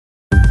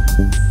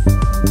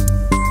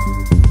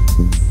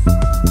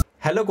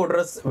Hello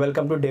coders,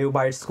 welcome to Dev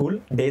Byte School,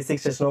 day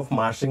 6 session of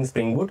Mastering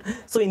Spring Boot.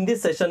 So in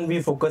this session,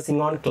 we focusing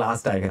on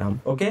class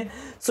diagram. Okay.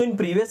 So in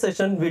previous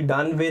session, we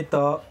done with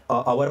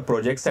our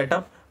project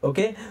setup.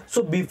 Okay.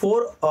 So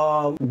before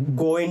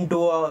go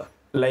into a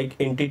like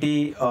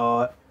entity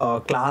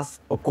class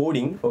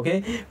coding,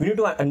 okay, we need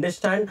to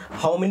understand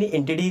how many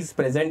entities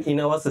present in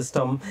our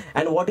system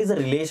and what is the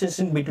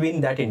relationship between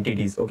that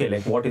entities. Okay,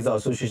 like what is the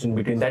association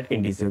between that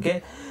entities.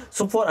 Okay.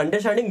 So for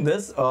understanding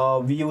this,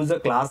 we use a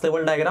class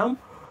level diagram.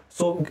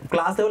 So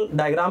class level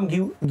diagram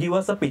give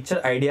us a picture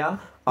idea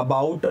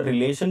about a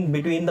relation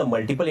between the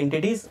multiple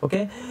entities.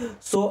 Okay,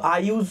 so I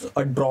use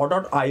a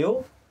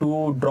draw.io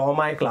to draw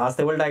my class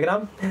level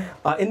diagram.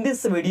 In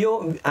this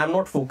video, I'm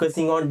not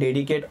focusing on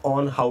dedicate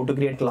on how to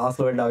create class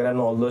level diagram and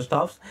all those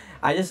stuffs.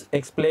 I just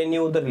explain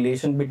you the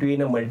relation between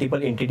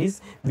multiple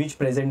entities which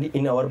present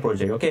in our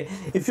project. Okay,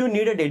 if you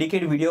need a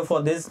dedicated video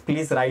for this,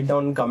 please write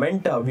down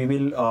comment. We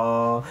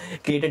will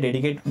create a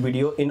dedicated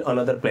video in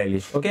another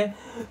playlist. Okay,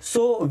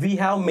 so we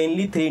have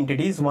mainly three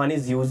entities. One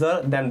is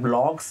user, then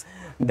blocks,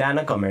 then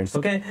a comments.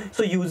 Okay,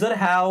 so user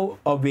have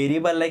a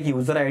variable like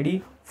user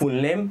ID, full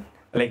name,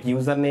 like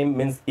username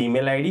means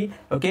email ID.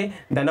 Okay,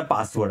 then a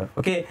password.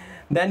 Okay,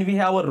 then we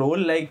have a role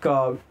like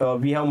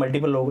we have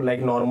multiple role like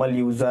normal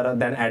user,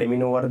 then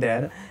admin over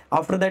there.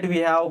 After that, we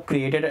have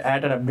created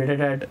at and updated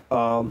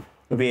at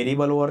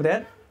variable over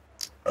there,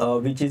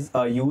 which is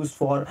used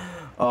for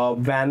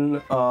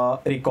when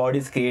record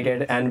is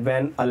created and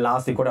when a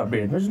last record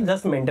updated.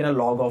 Just maintain a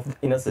log of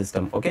in a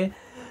system. Okay,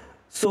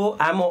 so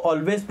I'm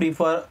always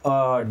prefer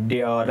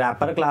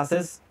wrapper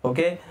classes.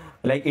 Okay,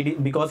 like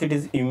because it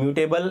is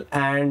immutable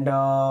and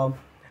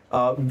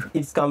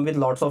it's come with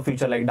lots of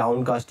feature like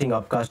downcasting,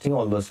 upcasting,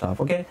 all those stuff.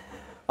 Okay,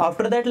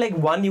 after that, like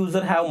one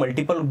user have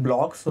multiple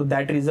blocks, so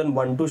that reason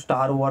 1 to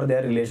star over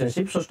their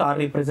relationship, so star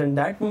represent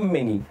that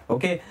many.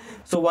 Okay,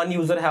 so one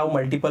user have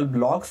multiple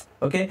blocks.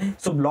 Okay,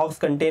 so blocks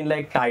contain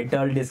like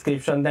title,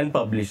 description, then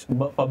publish.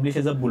 Publish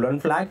is a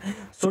boolean flag,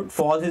 so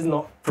false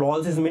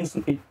is means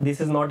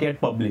this is not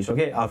yet published.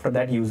 Okay, after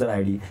that user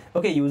ID.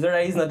 Okay, user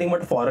ID is nothing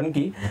but foreign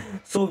key,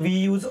 so we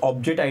use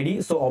object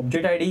ID. So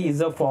object ID is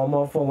a form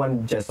of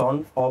one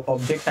JSON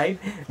object type,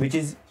 which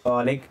is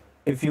like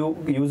if you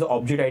use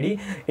object ID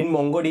in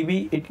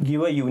MongoDB, it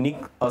give a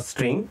unique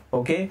string.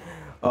 Okay,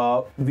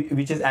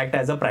 which is act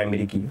as a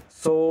primary key.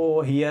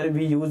 So here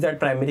we use that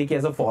primary key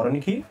as a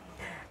foreign key.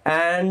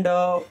 And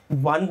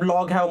one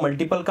block have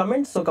multiple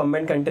comments, so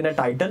comment contain a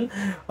title,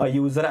 a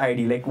user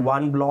ID. Like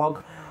one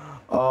block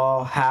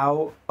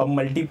have a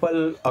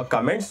multiple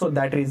comments, so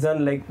that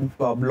reason like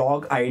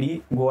block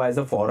ID go as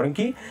a foreign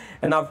key.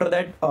 And after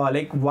that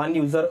like one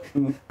user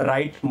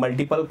write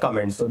multiple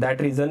comments, so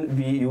that reason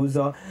we use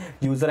a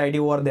user ID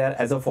over there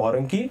as a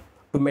foreign key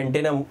to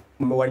maintain a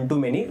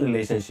one-to-many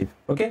relationship.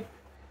 Okay,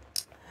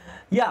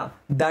 yeah,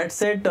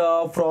 that's it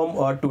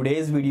from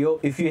today's video.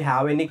 If you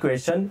have any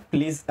question,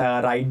 please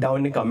write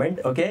down in a comment.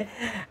 Okay,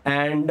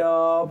 and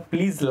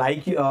please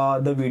like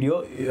the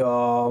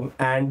video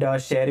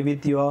and share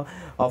with your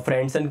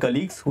friends and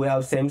colleagues who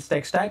have same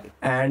tech stack.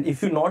 And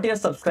if you not yet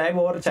subscribe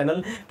our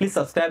channel, please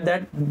subscribe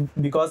that,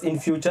 because in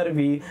future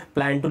we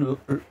plan to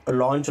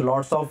launch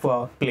lots of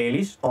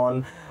playlists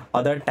on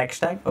other tech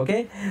stack.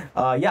 Okay,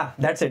 yeah,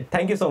 that's it.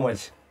 Thank you so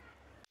much.